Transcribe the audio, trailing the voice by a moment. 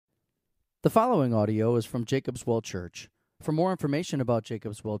The following audio is from Jacob's Well Church. For more information about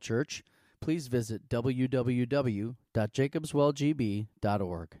Jacob's Well Church, please visit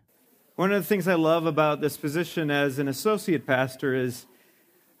www.jacobswellgb.org. One of the things I love about this position as an associate pastor is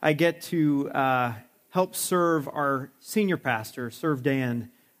I get to help serve our senior pastor, serve Dan,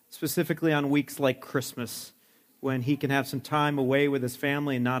 specifically on weeks like Christmas, when he can have some time away with his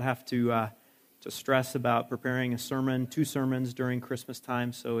family and not have to stress about preparing a sermon, 2 sermons during Christmas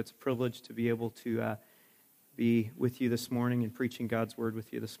time. So it's a privilege to be able to be with you this morning and preaching God's Word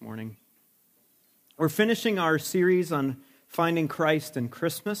with you this morning. We're finishing our series on finding Christ in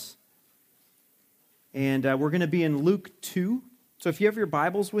Christmas. And we're going to be in Luke 2. So if you have your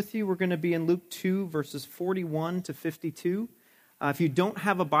Bibles with you, we're going to be in Luke 2, verses 41 to 52. If you don't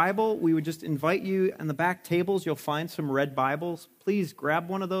have a Bible, we would just invite you on the back tables. You'll find some red Bibles. Please grab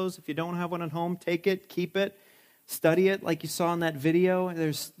one of those. If you don't have one at home, take it, keep it, study it like you saw in that video.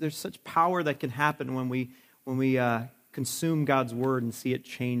 There's such power that can happen when we consume God's Word and see it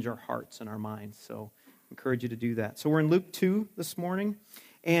change our hearts and our minds. So I encourage you to do that. So we're in Luke 2 this morning,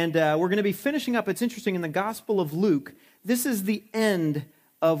 and we're going to be finishing up. It's interesting, in the Gospel of Luke, this is the end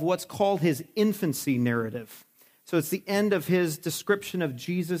of what's called his infancy narrative. So it's the end of his description of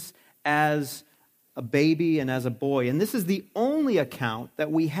Jesus as a baby and as a boy. And this is the only account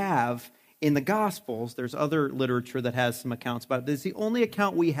that we have in the Gospels. There's other literature that has some accounts about it. This is the only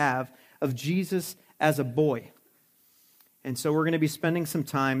account we have of Jesus as a boy. And so we're going to be spending some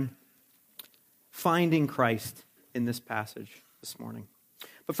time finding Christ in this passage this morning.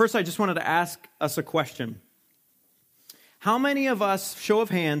 But first, I just wanted to ask us a question. How many of us, show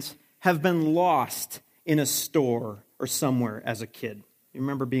of hands, have been lost in a store or somewhere as a kid? You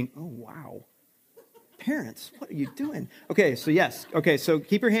remember being, oh, wow. Parents, what are you doing? Okay, so yes. Okay, so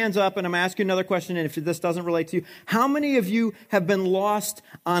keep your hands up, and I'm going to ask you another question, and if this doesn't relate to you, how many of you have been lost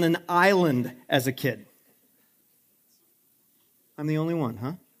on an island as a kid? I'm the only one,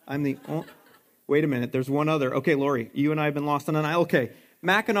 huh? Wait a minute, there's one other. Okay, Lori, you and I have been lost on an island. Okay,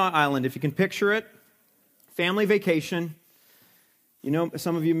 Mackinac Island, if you can picture it, family vacation. You know,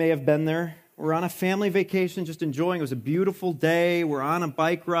 some of you may have been there. We're on a family vacation, just enjoying. It was a beautiful day. We're on a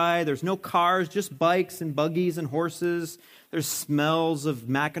bike ride. There's no cars, just bikes and buggies and horses. There's smells of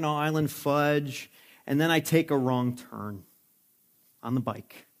Mackinac Island fudge. And then I take a wrong turn on the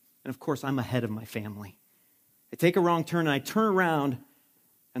bike. And of course, I'm ahead of my family. I take a wrong turn and I turn around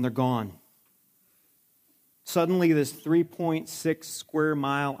and they're gone. Suddenly, this 3.6 square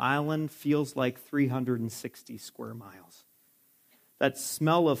mile island feels like 360 square miles. That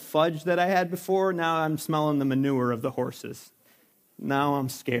smell of fudge that I had before, now I'm smelling the manure of the horses. Now I'm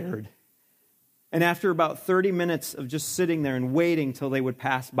scared. And after about 30 minutes of just sitting there and waiting till they would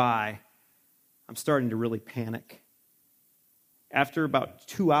pass by, I'm starting to really panic. After about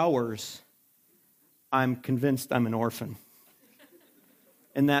 2 hours, I'm convinced I'm an orphan.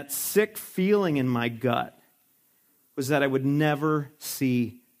 And that sick feeling in my gut was that I would never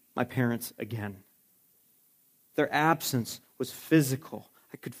see my parents again. Their absence was physical.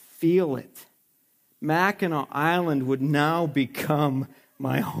 I could feel it. Mackinac Island would now become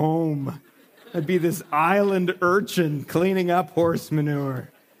my home. I'd be this island urchin cleaning up horse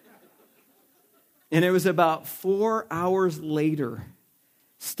manure. And it was about 4 hours later,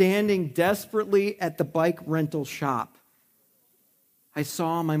 standing desperately at the bike rental shop, I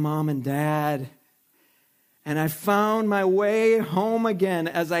saw my mom and dad, and I found my way home again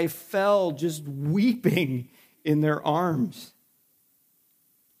as I fell just weeping in their arms.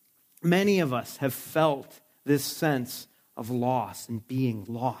 Many of us have felt this sense of loss and being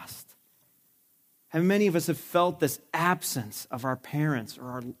lost. And many of us have felt this absence of our parents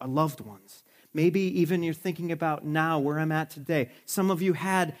or our loved ones. Maybe even you're thinking about now where I'm at today. Some of you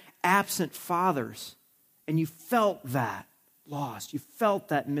had absent fathers, and you felt that lost. You felt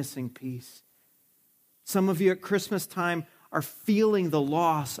that missing piece. Some of you at Christmas time are feeling the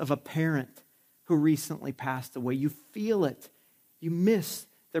loss of a parent who recently passed away. You feel it. You miss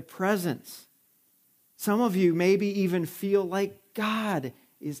their presence. Some of you maybe even feel like God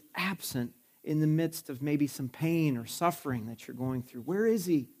is absent in the midst of maybe some pain or suffering that you're going through. Where is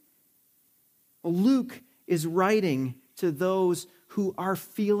he? Well, Luke is writing to those who are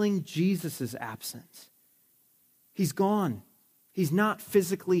feeling Jesus' absence. He's gone. He's not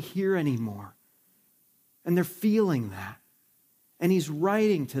physically here anymore. And they're feeling that. And he's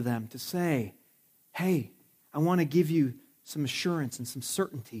writing to them to say, hey, I want to give you some assurance and some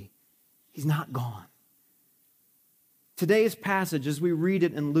certainty. He's not gone. Today's passage, as we read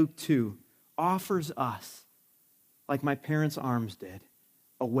it in Luke 2, offers us, like my parents' arms did,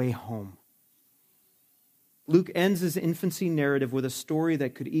 a way home. Luke ends his infancy narrative with a story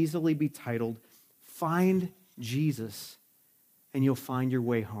that could easily be titled, "Find Jesus and you'll find your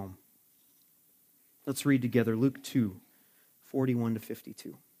way home." Let's read together Luke 2:41 to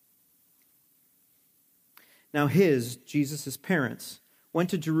 52. Now Jesus' parents, went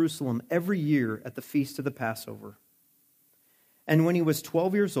to Jerusalem every year at the feast of the Passover. And when he was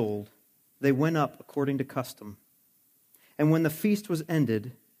 12 years old, they went up according to custom. And when the feast was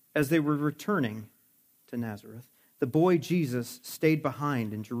ended, as they were returning to Nazareth, the boy Jesus stayed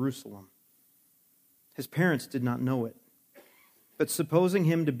behind in Jerusalem. His parents did not know it, but supposing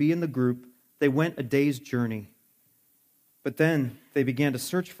him to be in the group, they went a day's journey. But then they began to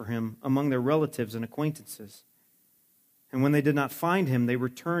search for him among their relatives and acquaintances. And when they did not find him, they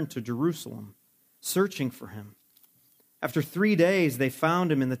returned to Jerusalem, searching for him. After 3 days, they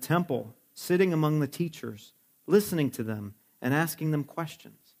found him in the temple, sitting among the teachers, listening to them and asking them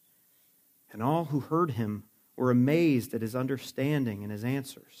questions. And all who heard him were amazed at his understanding and his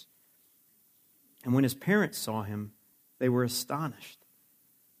answers. And when his parents saw him, they were astonished.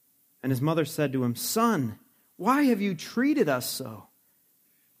 And his mother said to him, "Son, why have you treated us so?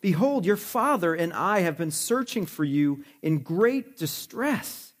 Behold, your father and I have been searching for you in great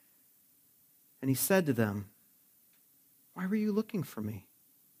distress." And he said to them, "Why were you looking for me?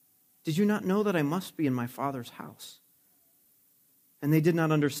 Did you not know that I must be in my Father's house?" And they did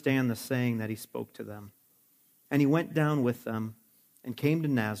not understand the saying that he spoke to them. And he went down with them and came to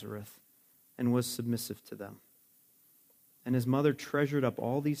Nazareth and was submissive to them. And his mother treasured up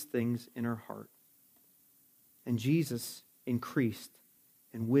all these things in her heart. And Jesus increased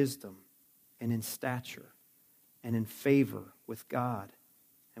in wisdom and in stature and in favor with God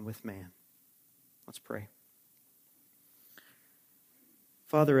and with man. Let's pray.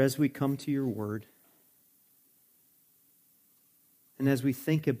 Father, as we come to your word, and as we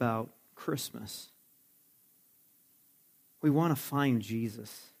think about Christmas, we want to find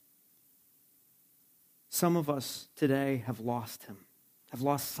Jesus. Some of us today have lost him, have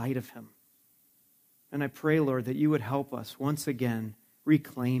lost sight of him. And I pray, Lord, that you would help us once again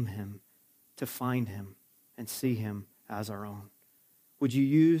reclaim him, to find him and see him as our own. Would you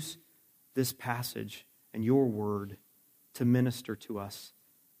use this passage and your word to minister to us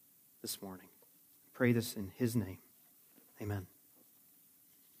this morning? I pray this in his name. Amen.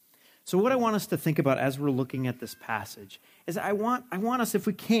 So what I want us to think about as we're looking at this passage is I want us, if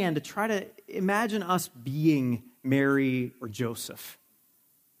we can, to try to imagine us being Mary or Joseph.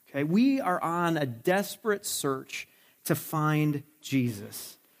 Okay, we are on a desperate search to find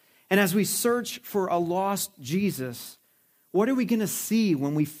Jesus. And as we search for a lost Jesus, what are we going to see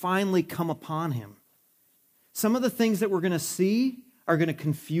when we finally come upon him? Some of the things that we're going to see are going to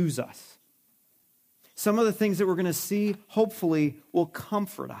confuse us. Some of the things that we're going to see, hopefully, will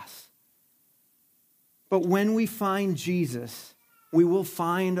comfort us. But when we find Jesus, we will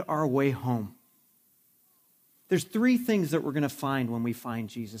find our way home. There's 3 things that we're going to find when we find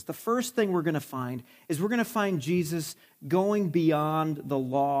Jesus. The first thing we're going to find is we're going to find Jesus going beyond the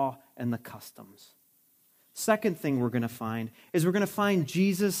law and the customs. Second thing we're going to find is we're going to find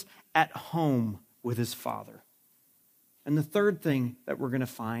Jesus at home with his Father. And the third thing that we're going to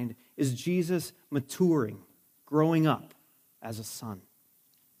find is Jesus maturing, growing up as a son.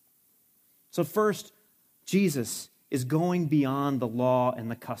 So first, Jesus is going beyond the law and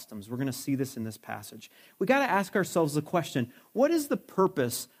the customs. We're going to see this in this passage. We got to ask ourselves the question, what is the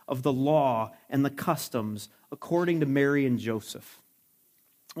purpose of the law and the customs according to Mary and Joseph?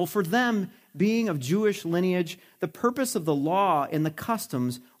 Well, for them, being of Jewish lineage, the purpose of the law and the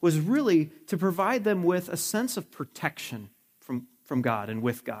customs was really to provide them with a sense of protection from God and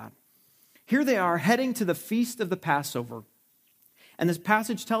with God. Here they are heading to the feast of the Passover. And this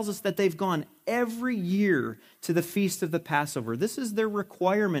passage tells us that they've gone every year to the feast of the Passover. This is their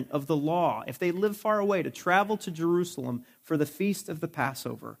requirement of the law, if they live far away, to travel to Jerusalem for the feast of the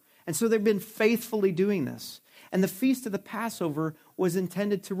Passover. And so they've been faithfully doing this. And the feast of the Passover was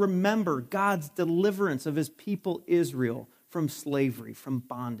intended to remember God's deliverance of his people Israel from slavery, from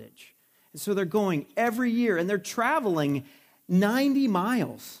bondage. And so they're going every year, and they're traveling 90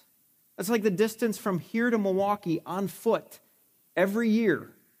 miles. That's like the distance from here to Milwaukee on foot. Every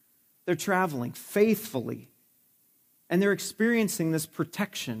year, they're traveling faithfully, and they're experiencing this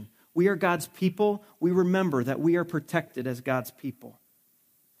protection. We are God's people. We remember that we are protected as God's people.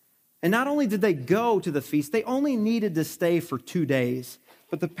 And not only did they go to the feast, they only needed to stay for 2 days.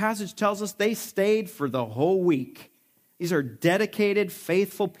 But the passage tells us they stayed for the whole week. These are dedicated,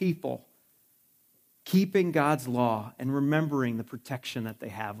 faithful people, keeping God's law and remembering the protection that they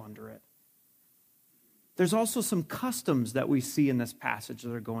have under it. There's also some customs that we see in this passage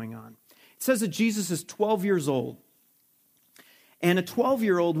that are going on. It says that Jesus is 12 years old. And a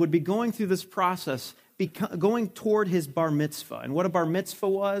 12-year-old would be going through this process, going toward his bar mitzvah. And what a bar mitzvah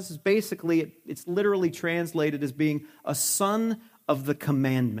was is basically, it's literally translated as being a son of the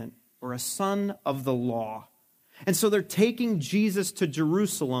commandment or a son of the law. And so they're taking Jesus to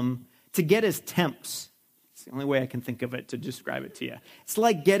Jerusalem to get his temps. It's the only way I can think of it to describe it to you. It's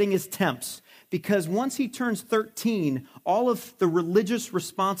like getting his temps. Because once he turns 13, all of the religious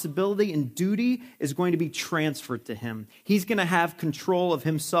responsibility and duty is going to be transferred to him. He's going to have control of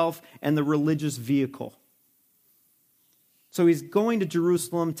himself and the religious vehicle. So he's going to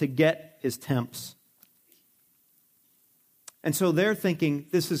Jerusalem to get his temps. And so they're thinking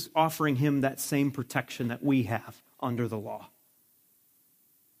this is offering him that same protection that we have under the law.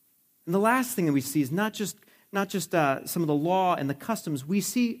 And the last thing that we see is not just some of the law and the customs. We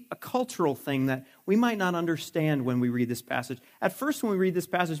see a cultural thing that we might not understand when we read this passage. At first, when we read this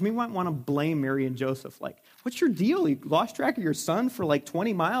passage, we might want to blame Mary and Joseph. Like, what's your deal? You lost track of your son for like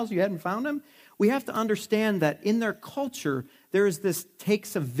 20 miles? You hadn't found him? We have to understand that in their culture, there is this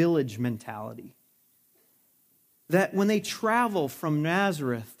takes a village mentality. That when they travel from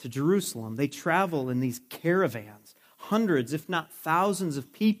Nazareth to Jerusalem, they travel in these caravans. Hundreds, if not thousands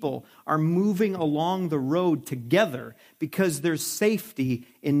of people are moving along the road together because there's safety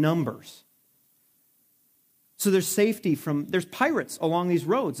in numbers. So there's pirates along these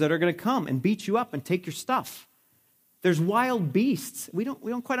roads that are going to come and beat you up and take your stuff. There's wild beasts. We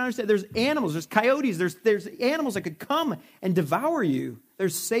don't quite understand. There's animals, there's coyotes, there's animals that could come and devour you.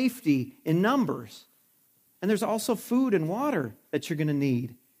 There's safety in numbers. And there's also food and water that you're going to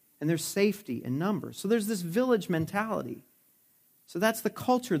need. And there's safety in numbers. So there's this village mentality. So that's the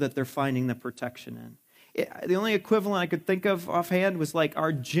culture that they're finding the protection in. The only equivalent I could think of offhand was like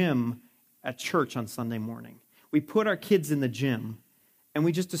our gym at church on Sunday morning. We put our kids in the gym, and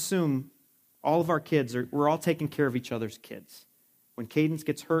we just assume all of our kids we're all taking care of each other's kids. When Cadence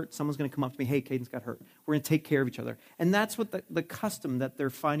gets hurt, someone's going to come up to me, hey, Cadence got hurt. We're going to take care of each other. And that's what the custom that they're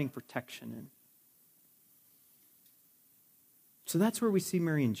finding protection in. So that's where we see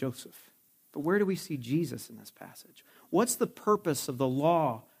Mary and Joseph. But where do we see Jesus in this passage? What's the purpose of the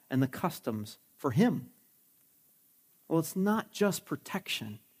law and the customs for him? Well, it's not just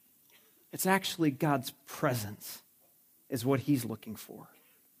protection. It's actually God's presence is what he's looking for.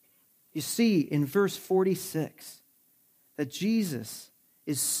 You see in verse 46 that Jesus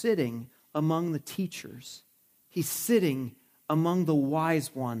is sitting among the teachers. He's sitting among the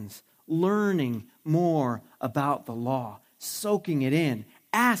wise ones, learning more about the law, soaking it in,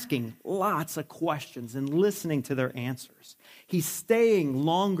 asking lots of questions and listening to their answers. He's staying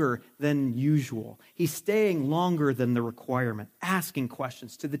longer than usual. He's staying longer than the requirement, asking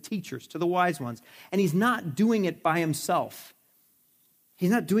questions to the teachers, to the wise ones. And he's not doing it by himself.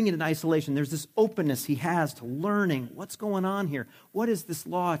 He's not doing it in isolation. There's this openness he has to learning what's going on here. What is this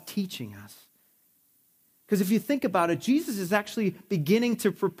law teaching us? Because if you think about it, Jesus is actually beginning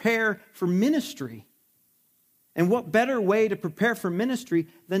to prepare for ministry. And what better way to prepare for ministry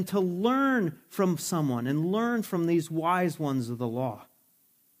than to learn from someone and learn from these wise ones of the law?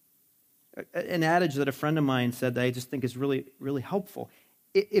 An adage that a friend of mine said that I just think is really, really helpful.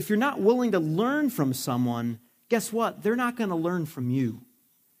 If you're not willing to learn from someone, guess what? They're not going to learn from you.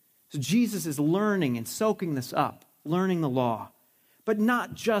 So Jesus is learning and soaking this up, learning the law. But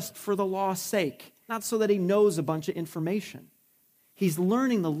not just for the law's sake, not so that he knows a bunch of information. He's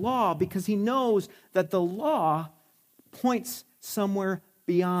learning the law because he knows that the law points somewhere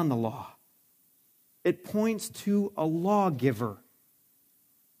beyond the law. It points to a lawgiver,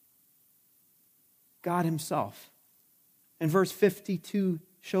 God himself. And verse 52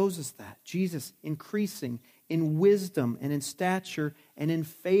 shows us that. Jesus increasing in wisdom and in stature and in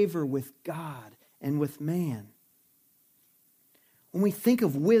favor with God and with man. When we think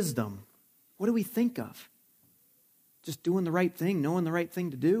of wisdom, what do we think of? Just doing the right thing, knowing the right thing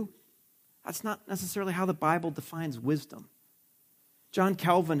to do? That's not necessarily how the Bible defines wisdom. John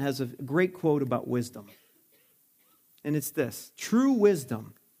Calvin has a great quote about wisdom. And it's this: true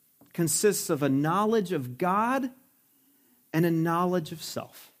wisdom consists of a knowledge of God and a knowledge of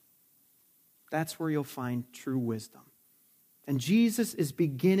self. That's where you'll find true wisdom. And Jesus is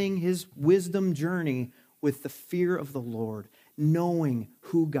beginning his wisdom journey with the fear of the Lord, knowing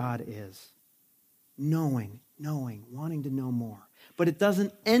who God is. Knowing, wanting to know more. But it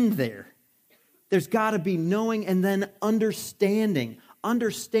doesn't end there. There's got to be knowing and then understanding.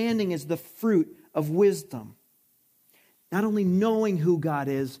 Understanding is the fruit of wisdom. Not only knowing who God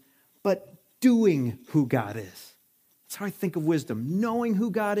is, but doing who God is. That's how I think of wisdom. Knowing who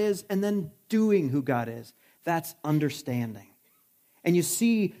God is and then doing who God is. That's understanding. And you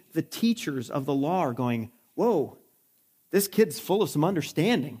see the teachers of the law are going, whoa, this kid's full of some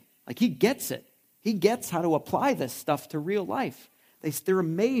understanding. Like, he gets it. He gets how to apply this stuff to real life. They're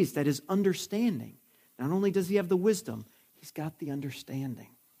amazed at his understanding. Not only does he have the wisdom, he's got the understanding.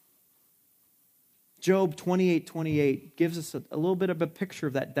 Job 28:28 gives us a little bit of a picture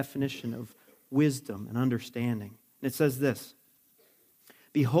of that definition of wisdom and understanding. And it says this,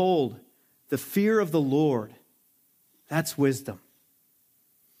 behold, the fear of the Lord, that's wisdom.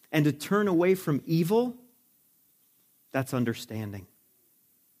 And to turn away from evil, that's understanding.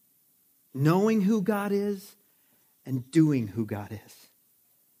 Knowing who God is and doing who God is.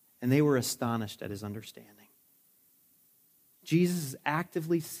 And they were astonished at his understanding. Jesus is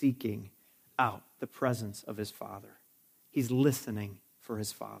actively seeking out the presence of his Father. He's listening for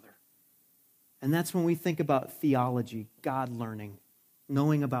his Father. And that's when we think about theology, God learning,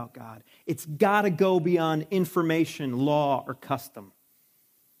 knowing about God. It's got to go beyond information, law, or custom.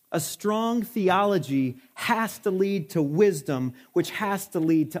 A strong theology has to lead to wisdom, which has to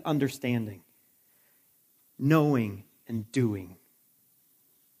lead to understanding, knowing and doing.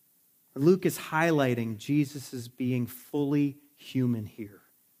 Luke is highlighting Jesus as being fully human here.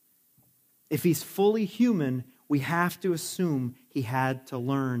 If he's fully human, we have to assume he had to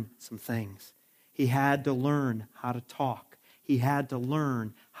learn some things. He had to learn how to talk. He had to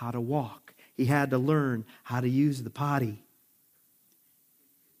learn how to walk. He had to learn how to use the potty.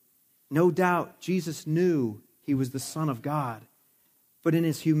 No doubt, Jesus knew he was the Son of God. But in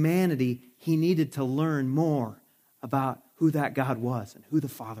his humanity, he needed to learn more about who that God was and who the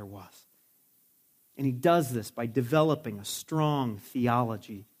Father was. And he does this by developing a strong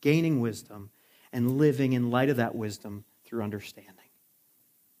theology, gaining wisdom, and living in light of that wisdom through understanding.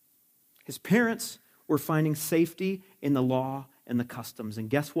 His parents were finding safety in the law and the customs. And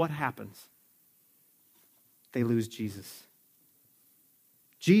guess what happens? They lose Jesus.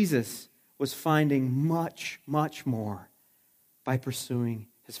 Jesus was finding much, much more by pursuing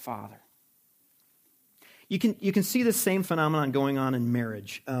his Father. You can see the same phenomenon going on in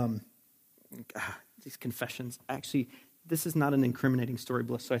marriage. These confessions. Actually, this is not an incriminating story,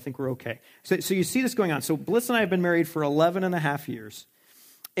 Bliss, so I think we're okay. So you see this going on. So Bliss and I have been married for 11 and a half years.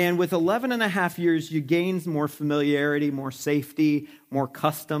 And with 11 and a half years, you gain more familiarity, more safety, more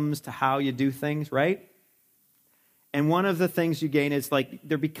customs to how you do things, right? And one of the things you gain is like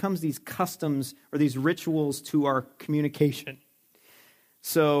there becomes these customs or these rituals to our communication.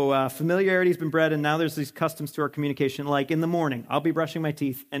 So familiarity has been bred, and now there's these customs to our communication. Like in the morning, I'll be brushing my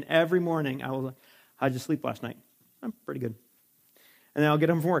teeth, and every morning how'd you sleep last night? I'm pretty good. And then I'll get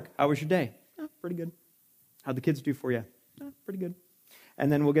home from work. How was your day? Oh, pretty good. How'd the kids do for you? Oh, pretty good.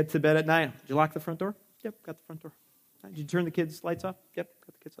 And then we'll get to bed at night. Did you lock the front door? Yep, got the front door. Did you turn the kids' lights off? Yep,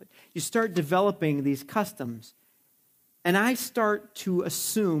 got the kids' lights. You start developing these customs. And I start to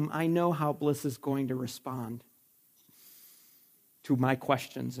assume I know how Bliss is going to respond to my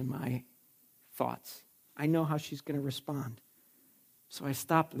questions and my thoughts. I know how she's going to respond. So I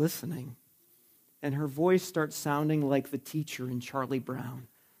stop listening. And her voice starts sounding like the teacher in Charlie Brown.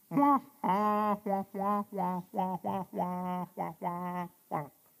 But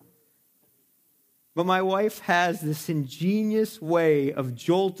my wife has this ingenious way of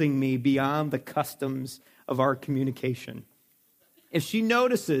jolting me beyond the customs of our communication. If she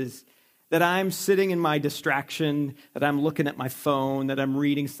notices that I'm sitting in my distraction, that I'm looking at my phone, that I'm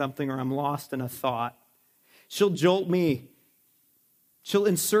reading something, or I'm lost in a thought, she'll jolt me. She'll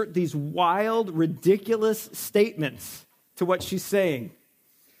insert these wild, ridiculous statements to what she's saying.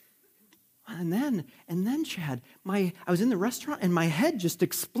 And then, Chad, I was in the restaurant and my head just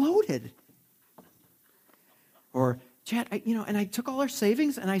exploded. Or, Chad, and I took all our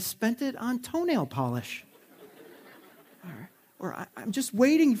savings and I spent it on toenail polish. Or I'm just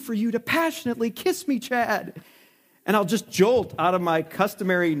waiting for you to passionately kiss me, Chad. And I'll just jolt out of my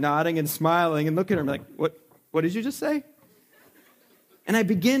customary nodding and smiling and look at her and be like, what did you just say? And I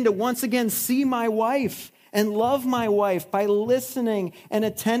begin to once again see my wife and love my wife by listening and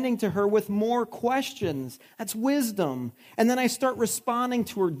attending to her with more questions. That's wisdom. And then I start responding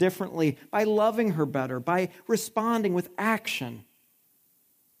to her differently by loving her better, by responding with action.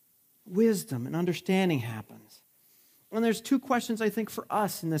 Wisdom and understanding happens. And there's two questions, I think, for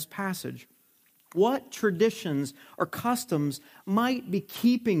us in this passage. What traditions or customs might be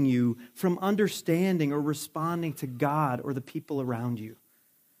keeping you from understanding or responding to God or the people around you?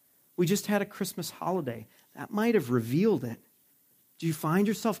 We just had a Christmas holiday. That might have revealed it. Do you find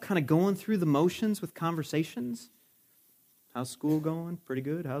yourself kind of going through the motions with conversations? How's school going? Pretty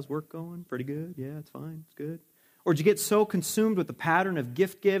good. How's work going? Pretty good. Yeah, it's fine. It's good. Or did you get so consumed with the pattern of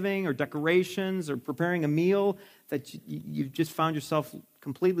gift giving or decorations or preparing a meal that you've just found yourself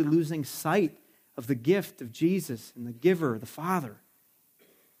completely losing sight of the gift of Jesus and the giver, the Father?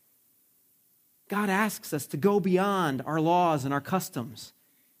 God asks us to go beyond our laws and our customs.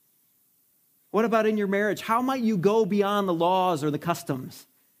 What about in your marriage? How might you go beyond the laws or the customs?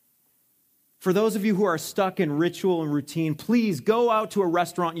 For those of you who are stuck in ritual and routine, please go out to a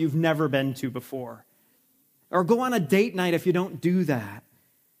restaurant you've never been to before. Or go on a date night if you don't do that.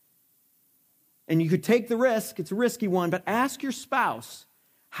 And you could take the risk, it's a risky one, but ask your spouse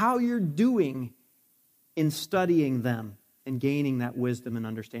how you're doing in studying them and gaining that wisdom and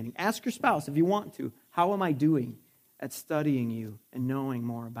understanding. Ask your spouse if you want to, how am I doing at studying you and knowing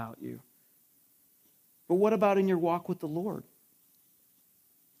more about you? But what about in your walk with the Lord?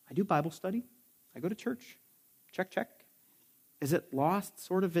 I do Bible study. I go to church. Check. Is it lost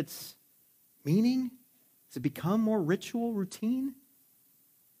sort of its meaning? Has it become more ritual, routine?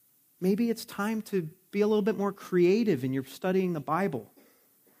 Maybe it's time to be a little bit more creative in your studying the Bible.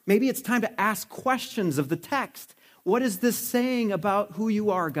 Maybe it's time to ask questions of the text. What is this saying about who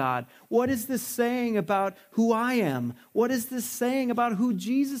you are, God? What is this saying about who I am? What is this saying about who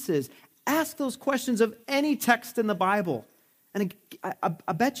Jesus is? Ask those questions of any text in the Bible. And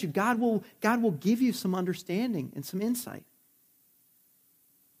I bet you God will give you some understanding and some insight.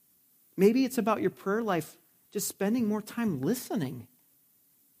 Maybe it's about your prayer life, just spending more time listening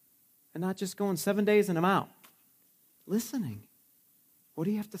and not just going 7 days and I'm out. Listening. What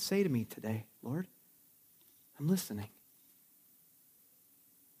do you have to say to me today, Lord? I'm listening.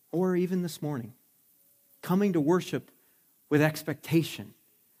 Or even this morning, coming to worship with expectation.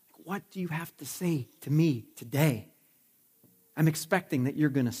 What do you have to say to me today? I'm expecting that you're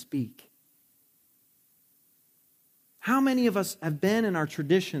going to speak. How many of us have been in our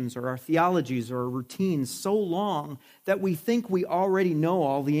traditions or our theologies or our routines so long that we think we already know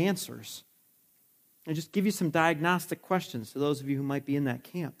all the answers? And just give you some diagnostic questions to those of you who might be in that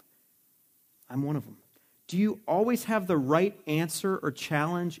camp. I'm one of them. Do you always have the right answer or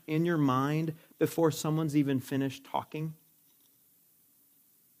challenge in your mind before someone's even finished talking?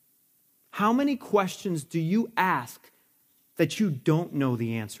 How many questions do you ask that you don't know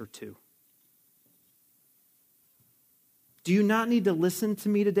the answer to? Do you not need to listen to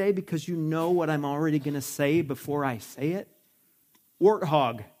me today because you know what I'm already going to say before I say it?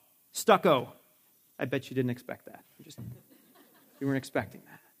 Warthog, stucco. I bet you didn't expect that. You weren't expecting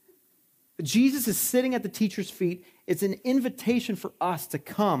that. But Jesus is sitting at the teacher's feet. It's an invitation for us to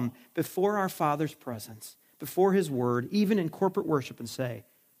come before our Father's presence, before His Word, even in corporate worship, and say,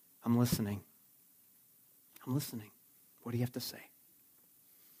 I'm listening. I'm listening. What do you have to say?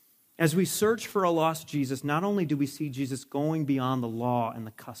 As we search for a lost Jesus, not only do we see Jesus going beyond the law and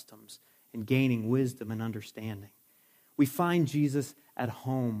the customs and gaining wisdom and understanding, we find Jesus at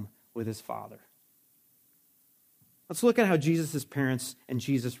home with His Father. Let's look at how Jesus' parents and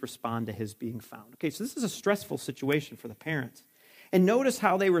Jesus respond to His being found. Okay, so this is a stressful situation for the parents. And notice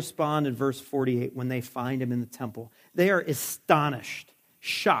how they respond in verse 48 when they find Him in the temple. They are astonished,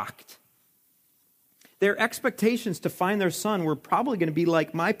 shocked. Their expectations to find their son were probably going to be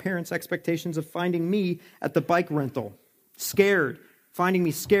like my parents' expectations of finding me at the bike rental. Scared, finding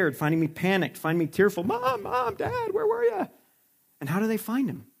me panicked, finding me tearful. Mom, Dad, where were you? And how do they find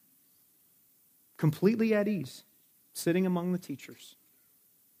Him? Completely at ease, sitting among the teachers.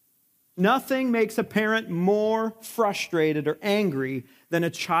 Nothing makes a parent more frustrated or angry than a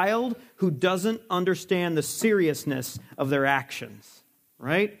child who doesn't understand the seriousness of their actions,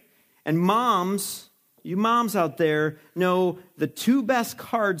 right? And moms, you moms out there, know the two best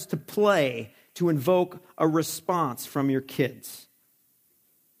cards to play to invoke a response from your kids.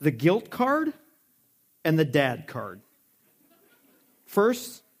 The guilt card and the dad card.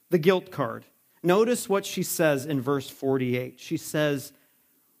 First, the guilt card. Notice what she says in verse 48. She says,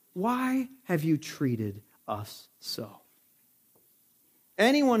 "Why have you treated us so?"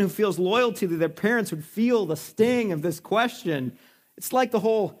 Anyone who feels loyalty to their parents would feel the sting of this question. It's like the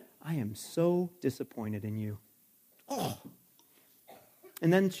whole, I am so disappointed in you. Oh.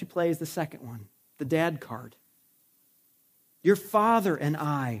 And then she plays the second one, the dad card. Your father and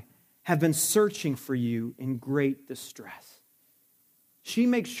I have been searching for you in great distress. She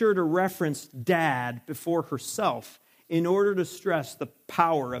makes sure to reference dad before herself in order to stress the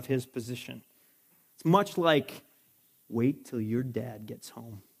power of his position. It's much like, wait till your dad gets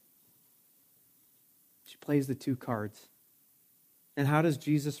home. She plays the two cards. And how does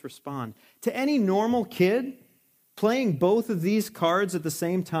Jesus respond? To any normal kid, playing both of these cards at the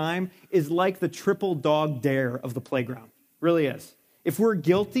same time is like the triple dog dare of the playground. Really is. If we're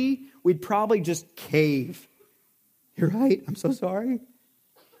guilty, we'd probably just cave You're right. I'm so sorry.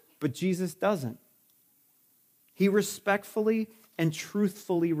 But Jesus doesn't. He respectfully and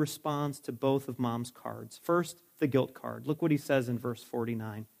truthfully responds to both of Mom's cards. First, the guilt card. Look what he says in verse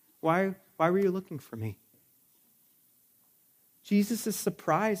 49. Why were you looking for me? Jesus is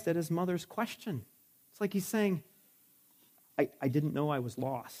surprised at his mother's question. It's like he's saying, I didn't know I was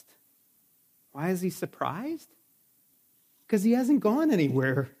lost. Why is he surprised? Because he hasn't gone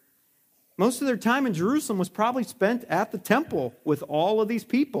anywhere. Most of their time in Jerusalem was probably spent at the temple with all of these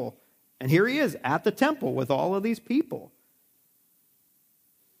people. And here he is at the temple with all of these people.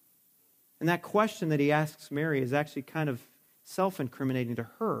 And that question that he asks Mary is actually kind of self-incriminating to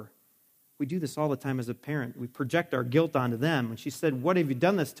her. We do this all the time as a parent. We project our guilt onto them. When she said, "What have you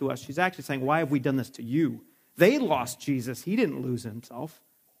done this to us?" she's actually saying, "Why have we done this to you?" They lost Jesus. He didn't lose himself.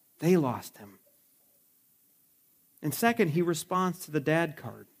 They lost him. And second, he responds to the dad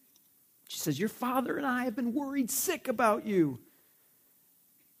card. She says, "Your father and I have been worried sick about you."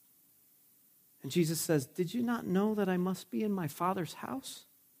 And Jesus says, "Did you not know that I must be in my Father's house?"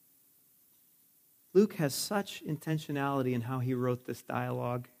 Luke has such intentionality in how he wrote this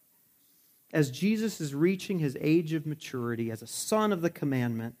dialogue. As Jesus is reaching his age of maturity as a son of the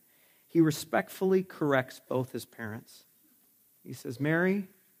commandment, he respectfully corrects both his parents. He says, "Mary,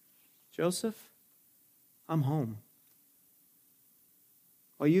 Joseph, I'm home.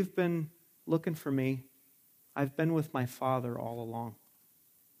 While you've been looking for me, I've been with my Father all along.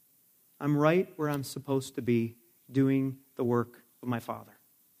 I'm right where I'm supposed to be, doing the work of my Father."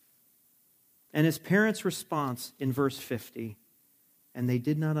 And his parents' response in verse 50, "And they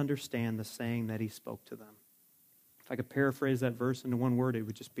did not understand the saying that he spoke to them." If I could paraphrase that verse into one word, it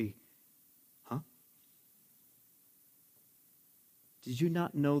would just be, huh? Did you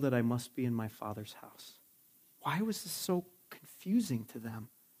not know that I must be in my Father's house? Why was this so confusing to them?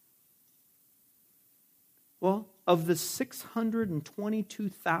 Well, of the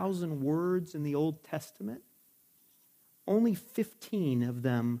 622,000 words in the Old Testament, only 15 of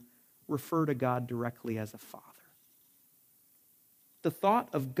them refer to God directly as a father. The thought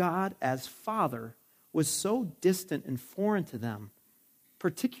of God as Father was so distant and foreign to them,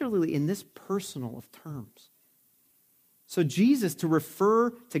 particularly in this personal of terms. So Jesus, to refer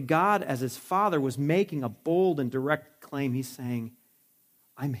to God as his Father, was making a bold and direct claim. He's saying,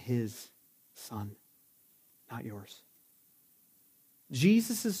 "I'm his son, not yours."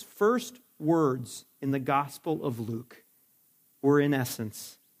 Jesus' first words in the Gospel of Luke were, in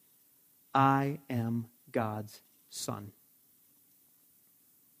essence, "I am God's son."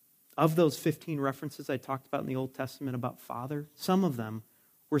 Of those 15 references I talked about in the Old Testament about Father, some of them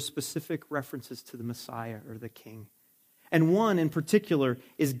were specific references to the Messiah or the King. And one in particular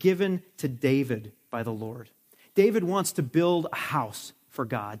is given to David by the Lord. David wants to build a house for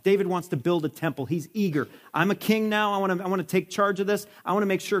God. David wants to build a temple. He's eager. I'm a king now. I want to take charge of this. I want to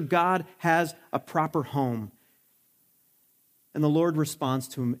make sure God has a proper home. And the Lord responds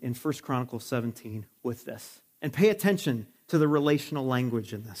to him in 1 Chronicles 17 with this. And pay attention to the relational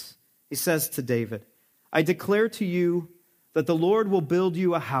language in this. He says to David, "I declare to you that the Lord will build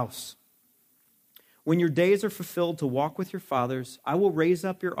you a house. When your days are fulfilled to walk with your fathers, I will raise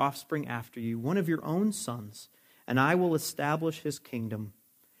up your offspring after you, one of your own sons, and I will establish his kingdom.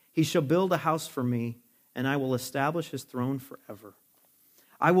 He shall build a house for me, and I will establish his throne forever.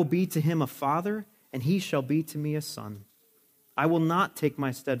 I will be to him a father, and he shall be to me a son. I will not take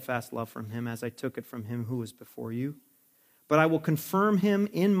my steadfast love from him as I took it from him who was before you, but I will confirm him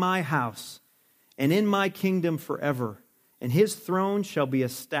in my house and in my kingdom forever, and his throne shall be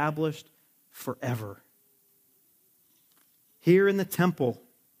established forever." Here in the temple,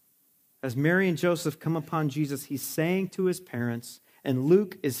 as Mary and Joseph come upon Jesus, he's saying to his parents, and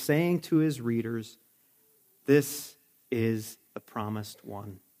Luke is saying to his readers, this is the promised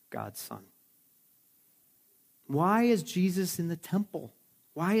one, God's Son. Why is Jesus in the temple?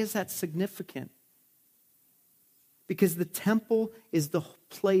 Why is that significant? Because the temple is the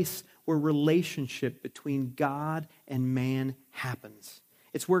place where relationship between God and man happens.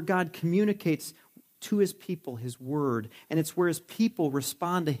 It's where God communicates to his people his word, and it's where his people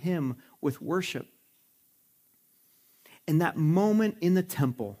respond to him with worship. And that moment in the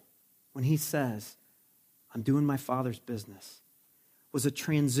temple when he says, "I'm doing my Father's business," was a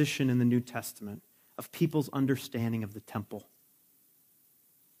transition in the New Testament of people's understanding of the temple.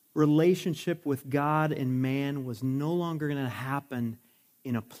 Relationship with God and man was no longer going to happen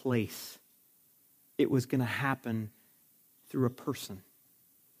in a place. It was going to happen through a person.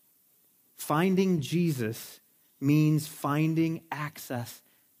 Finding Jesus means finding access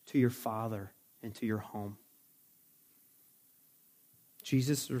to your Father and to your home.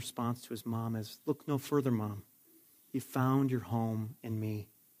 Jesus' response to his mom is, "Look no further, Mom. You found your home in me.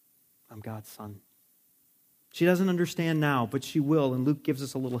 I'm God's son. She doesn't understand now, but she will. And Luke gives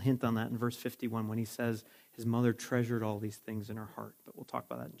us a little hint on that in verse 51 when he says his mother treasured all these things in her heart. But we'll talk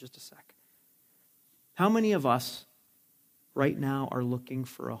about that in just a sec. How many of us right now are looking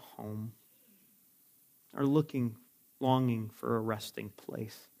for a home? Are longing for a resting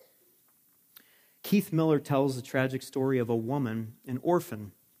place? Keith Miller tells the tragic story of a woman, an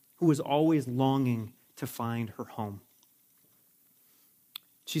orphan, who was always longing to find her home.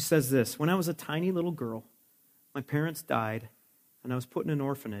 She says this, when I was a tiny little girl, my parents died, and I was put in an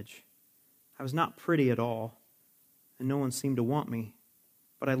orphanage. I was not pretty at all, and no one seemed to want me,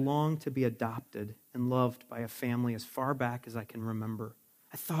 but I longed to be adopted and loved by a family as far back as I can remember.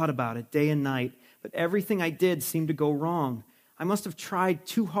 I thought about it day and night, but everything I did seemed to go wrong. I must have tried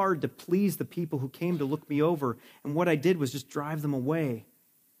too hard to please the people who came to look me over, and what I did was just drive them away.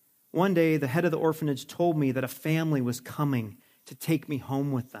 One day, the head of the orphanage told me that a family was coming to take me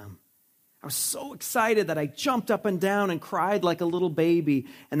home with them. I was so excited that I jumped up and down and cried like a little baby,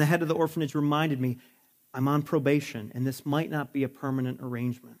 and the head of the orphanage reminded me, I'm on probation, and this might not be a permanent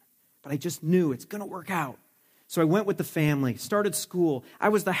arrangement, but I just knew it's going to work out. So I went with the family, started school. I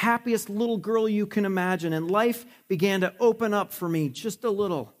was the happiest little girl you can imagine, and life began to open up for me just a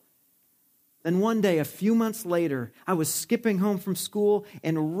little. Then one day, a few months later, I was skipping home from school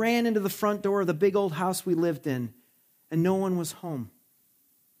and ran into the front door of the big old house we lived in, and no one was home.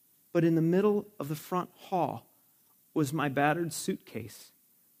 But in the middle of the front hall was my battered suitcase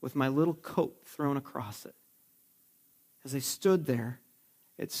with my little coat thrown across it. As I stood there,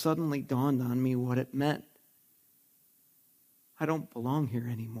 it suddenly dawned on me what it meant. I don't belong here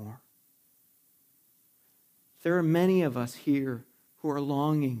anymore. There are many of us here who are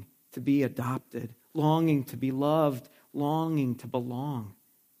longing to be adopted, longing to be loved, longing to belong.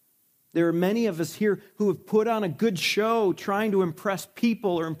 There are many of us here who have put on a good show trying to impress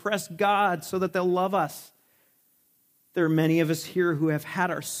people or impress God so that they'll love us. There are many of us here who have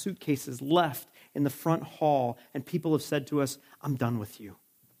had our suitcases left in the front hall and people have said to us, I'm done with you.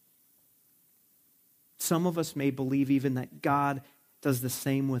 Some of us may believe even that God does the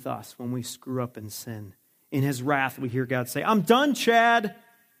same with us when we screw up in sin. In his wrath, we hear God say, I'm done, Chad.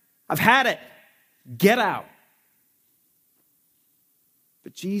 I've had it. Get out.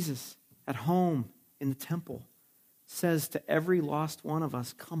 But Jesus, at home in the temple, says to every lost one of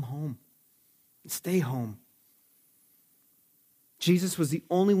us, come home and stay home. Jesus was the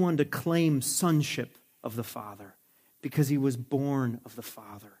only one to claim sonship of the Father because he was born of the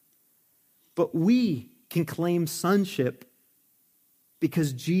Father. But we can claim sonship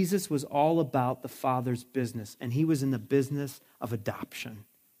because Jesus was all about the Father's business, and he was in the business of adoption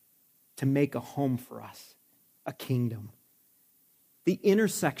to make a home for us, a kingdom. The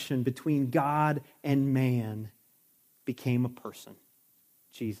intersection between God and man became a person,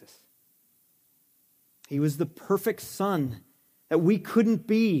 Jesus. He was the perfect son that we couldn't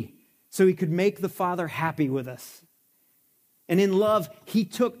be, so he could make the Father happy with us. And in love, he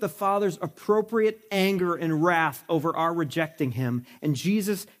took the Father's appropriate anger and wrath over our rejecting him. And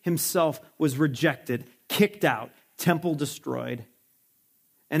Jesus himself was rejected, kicked out, temple destroyed.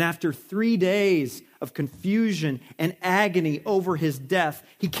 And after 3 days of confusion and agony over his death,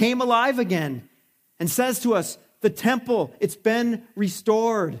 he came alive again and says to us, the temple, it's been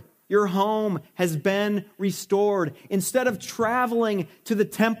restored. Your home has been restored. Instead of traveling to the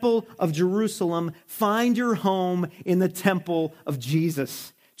temple of Jerusalem, find your home in the temple of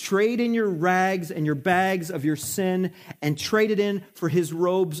Jesus. Trade in your rags and your bags of your sin and trade it in for his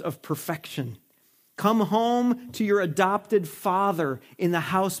robes of perfection. Come home to your adopted Father in the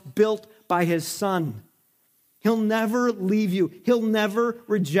house built by his Son. He'll never leave you. He'll never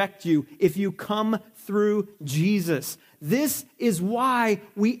reject you if you come through Jesus. This is why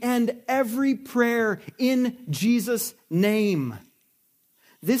we end every prayer in Jesus' name.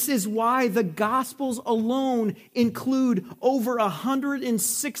 This is why the Gospels alone include over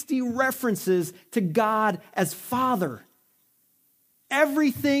 160 references to God as Father.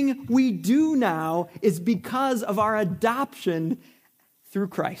 Everything we do now is because of our adoption through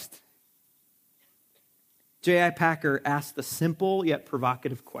Christ. J.I. Packer asked the simple yet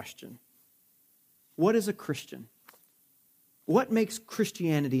provocative question. What is a Christian? What makes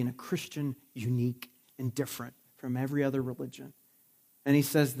Christianity and a Christian unique and different from every other religion? And he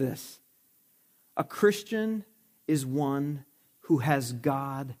says this, a Christian is one who has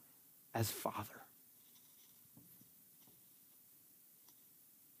God as Father.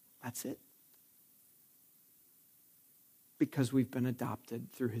 That's it. Because we've been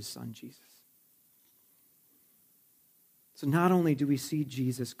adopted through his Son, Jesus. So not only do we see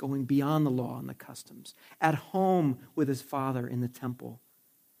Jesus going beyond the law and the customs, at home with his Father in the temple,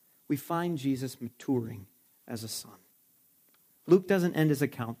 we find Jesus maturing as a son. Luke doesn't end his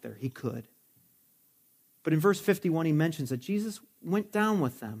account there. He could. But in verse 51, he mentions that Jesus went down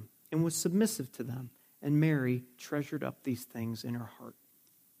with them and was submissive to them, and Mary treasured up these things in her heart.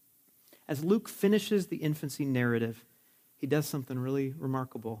 As Luke finishes the infancy narrative, he does something really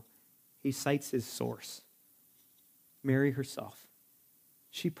remarkable. He cites his source, Mary herself.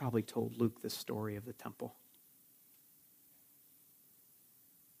 She probably told Luke this story of the temple.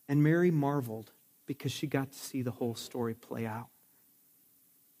 And Mary marveled because she got to see the whole story play out.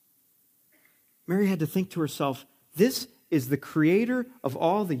 Mary had to think to herself, this is the creator of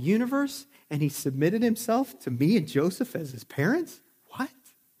all the universe, and he submitted himself to me and Joseph as his parents? What?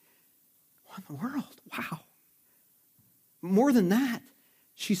 What in the world? Wow. More than that,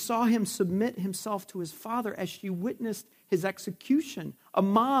 she saw him submit himself to his Father as she witnessed his execution. A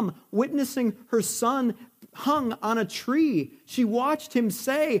mom witnessing her son hung on a tree. She watched him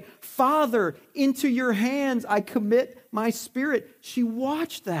say, Father, into your hands I commit my spirit. She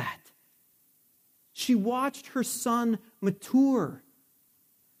watched that. She watched her son mature.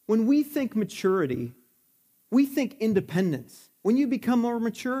 When we think maturity, we think independence. When you become more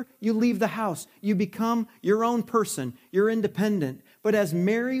mature, you leave the house. You become your own person. You're independent. But as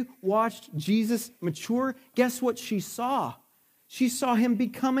Mary watched Jesus mature, guess what she saw? She saw him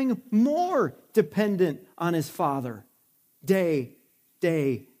becoming more dependent on his Father day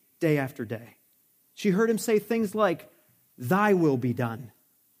after day. She heard him say things like, thy will be done.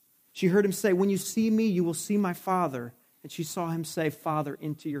 She heard him say, when you see me, you will see my Father. And she saw him say, Father,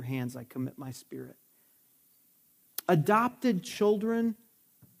 into your hands I commit my spirit. Adopted children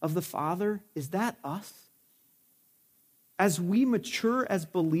of the Father, is that us? As we mature as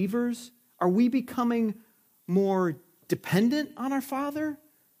believers, are we becoming more dependent on our Father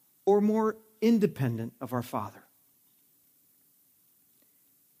or more independent of our Father?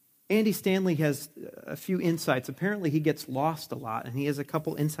 Andy Stanley has a few insights. Apparently he gets lost a lot, and he has a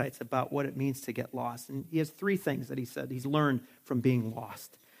couple insights about what it means to get lost. And he has 3 things that he said he's learned from being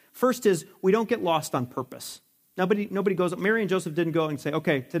lost. First is, we don't get lost on purpose. Nobody goes up. Mary and Joseph didn't go and say,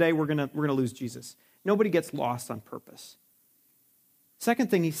 okay, today we're gonna lose Jesus. Nobody gets lost on purpose.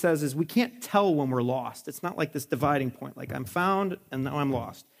 Second thing he says is we can't tell when we're lost. It's not like this dividing point, like I'm found and now I'm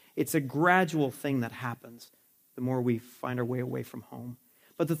lost. It's a gradual thing that happens the more we find our way away from home.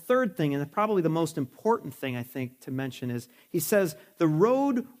 But the third thing, and probably the most important thing I think to mention, is he says the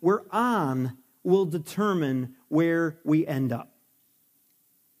road we're on will determine where we end up.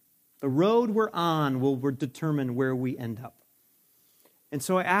 The road we're on will determine where we end up. And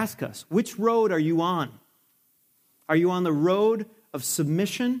so I ask us, which road are you on? Are you on the road of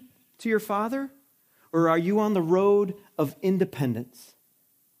submission to your Father? Or are you on the road of independence?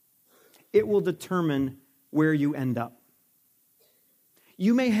 It will determine where you end up.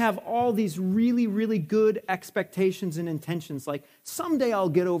 You may have all these really, really good expectations and intentions, like someday I'll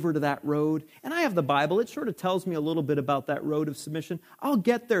get over to that road. And I have the Bible. It sort of tells me a little bit about that road of submission. I'll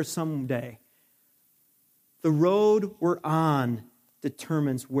get there someday. The road we're on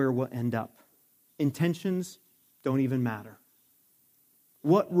determines where we'll end up. Intentions don't even matter.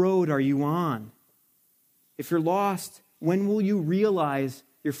 What road are you on? If you're lost, when will you realize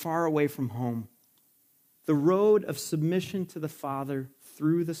you're far away from home? The road of submission to the Father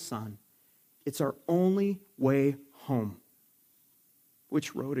through the Son. It's our only way home.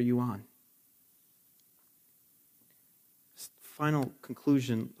 Which road are you on? Final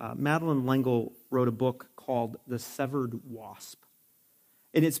conclusion. Madeleine L'Engle wrote a book called The Severed Wasp.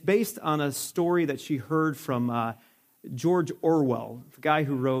 And it's based on a story that she heard from George Orwell, the guy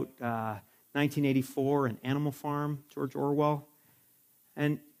who wrote 1984 and Animal Farm, George Orwell.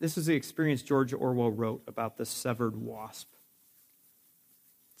 And this is the experience George Orwell wrote about the severed wasp.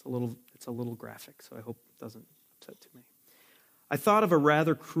 It's a little graphic, so I hope it doesn't upset too many. I thought of a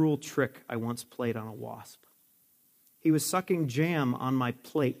rather cruel trick I once played on a wasp. He was sucking jam on my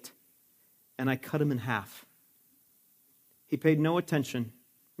plate, and I cut him in half. He paid no attention,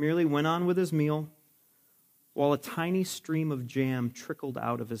 merely went on with his meal, while a tiny stream of jam trickled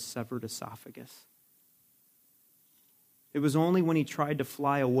out of his severed esophagus. It was only when he tried to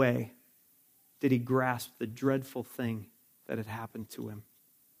fly away did he grasp the dreadful thing that had happened to him.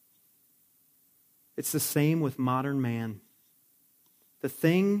 It's the same with modern man. The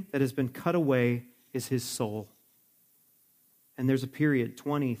thing that has been cut away is his soul. And there's a period,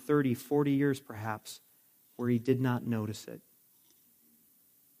 20, 30, 40 years perhaps, where he did not notice it.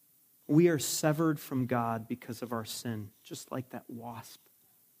 We are severed from God because of our sin, just like that wasp.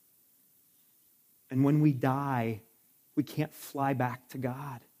 And when we die, we can't fly back to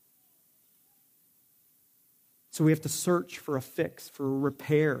God. So we have to search for a fix, for a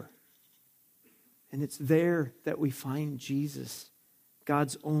repair. And it's there that we find Jesus,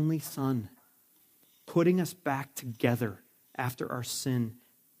 God's only Son, putting us back together after our sin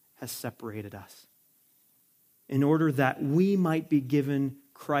has separated us, in order that we might be given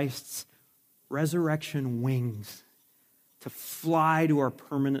Christ's resurrection wings to fly to our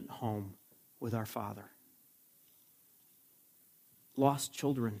permanent home with our Father. Lost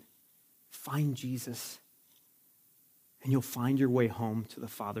children, find Jesus, and you'll find your way home to the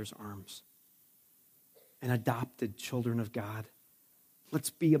Father's arms. And adopted children of God,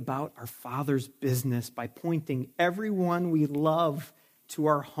 let's be about our Father's business by pointing everyone we love to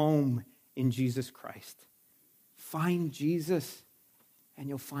our home in Jesus Christ. Find Jesus, and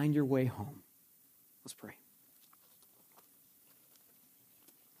you'll find your way home. Let's pray.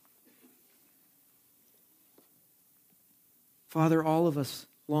 Father, all of us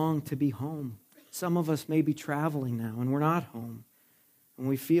long to be home. Some of us may be traveling now, and we're not home. And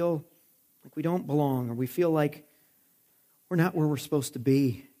we feel like we don't belong, or we feel like we're not where we're supposed to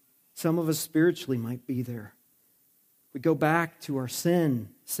be. Some of us spiritually might be there. We go back to our sin,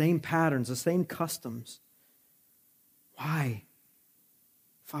 same patterns, the same customs. Why?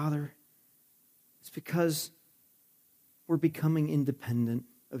 Father, it's because we're becoming independent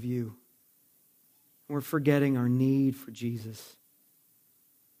of you. We're forgetting our need for Jesus.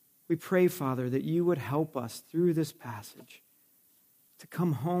 We pray, Father, that you would help us through this passage to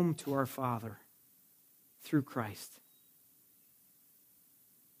come home to our Father through Christ.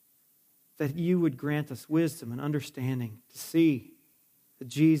 That you would grant us wisdom and understanding to see that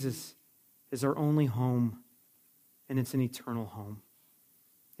Jesus is our only home, and it's an eternal home.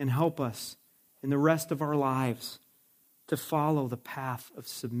 And help us in the rest of our lives to follow the path of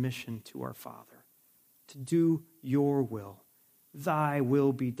submission to our Father, to do your will. Thy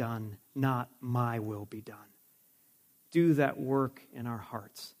will be done, not my will be done. Do that work in our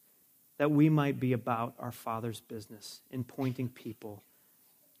hearts, that we might be about our Father's business in pointing people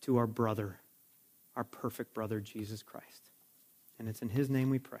to our brother, our perfect brother, Jesus Christ. And it's in his name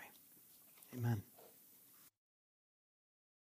we pray. Amen.